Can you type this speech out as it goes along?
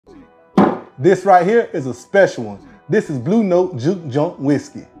This right here is a special one. This is Blue Note Juke Junk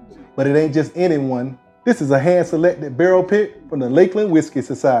Whiskey. But it ain't just any one. This is a hand-selected barrel pick from the Lakeland Whiskey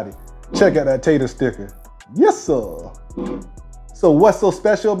Society. Check out that tater sticker. Yes, sir. So what's so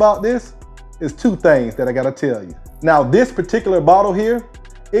special about this? Is two things that I gotta tell you. Now, this particular bottle here,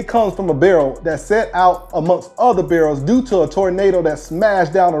 it comes from a barrel that set out amongst other barrels due to a tornado that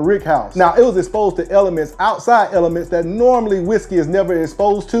smashed down a rick house. Now, it was exposed to elements, outside elements that normally whiskey is never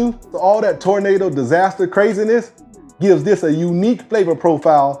exposed to. So all that tornado disaster craziness gives this a unique flavor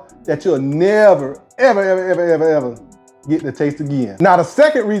profile that you'll never, ever get to taste again. Now, the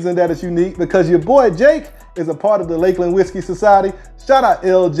second reason that it's unique, because your boy Jake is a part of the Lakeland Whiskey Society. Shout out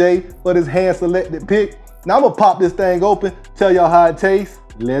LJ for this hand-selected pick. Now I'm gonna pop this thing open, tell y'all how it tastes.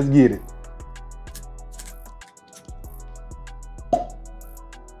 Let's get it.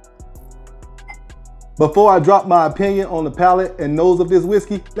 Before I drop my opinion on the palate and nose of this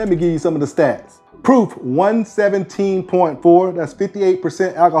whiskey, let me give you some of the stats. Proof 117.4, that's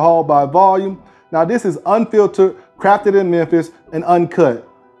 58% alcohol by volume. Now this is unfiltered, crafted in Memphis, and uncut.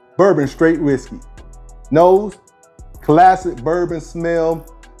 Bourbon straight whiskey. Nose, classic bourbon smell.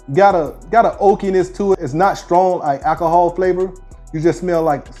 Got a oakiness to it. It's not strong like alcohol flavor. You just smell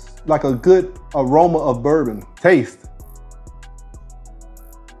like a good aroma of bourbon. Taste.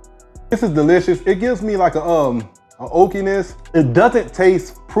 This is delicious. It gives me like a oakiness. It doesn't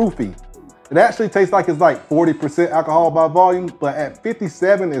taste proofy. It actually tastes like it's like 40% alcohol by volume, but at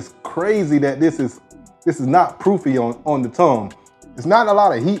 57, it's crazy that this is not proofy on the tongue. It's not a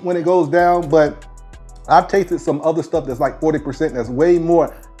lot of heat when it goes down, but I've tasted some other stuff that's like 40% that's way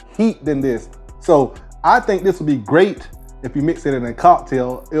more heat than this. So I think this would be great if you mix it in a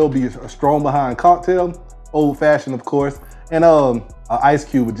cocktail. It'll be a strong behind cocktail, old fashioned of course, and an ice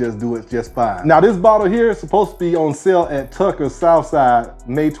cube would just do it just fine. Now this bottle here is supposed to be on sale at Tucker's Southside,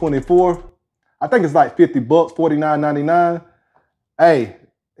 May 24th. I think it's like 50 bucks, $49.99. Hey,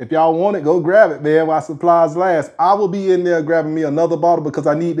 if y'all want it, go grab it, man, while supplies last. I will be in there grabbing me another bottle because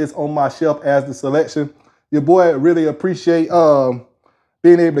I need this on my shelf as the selection. Your boy really appreciate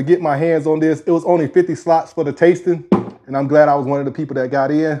being able to get my hands on this. It was only 50 slots for the tasting, and I'm glad I was one of the people that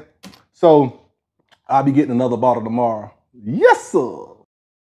got in. So I'll be getting another bottle tomorrow. Yes, sir.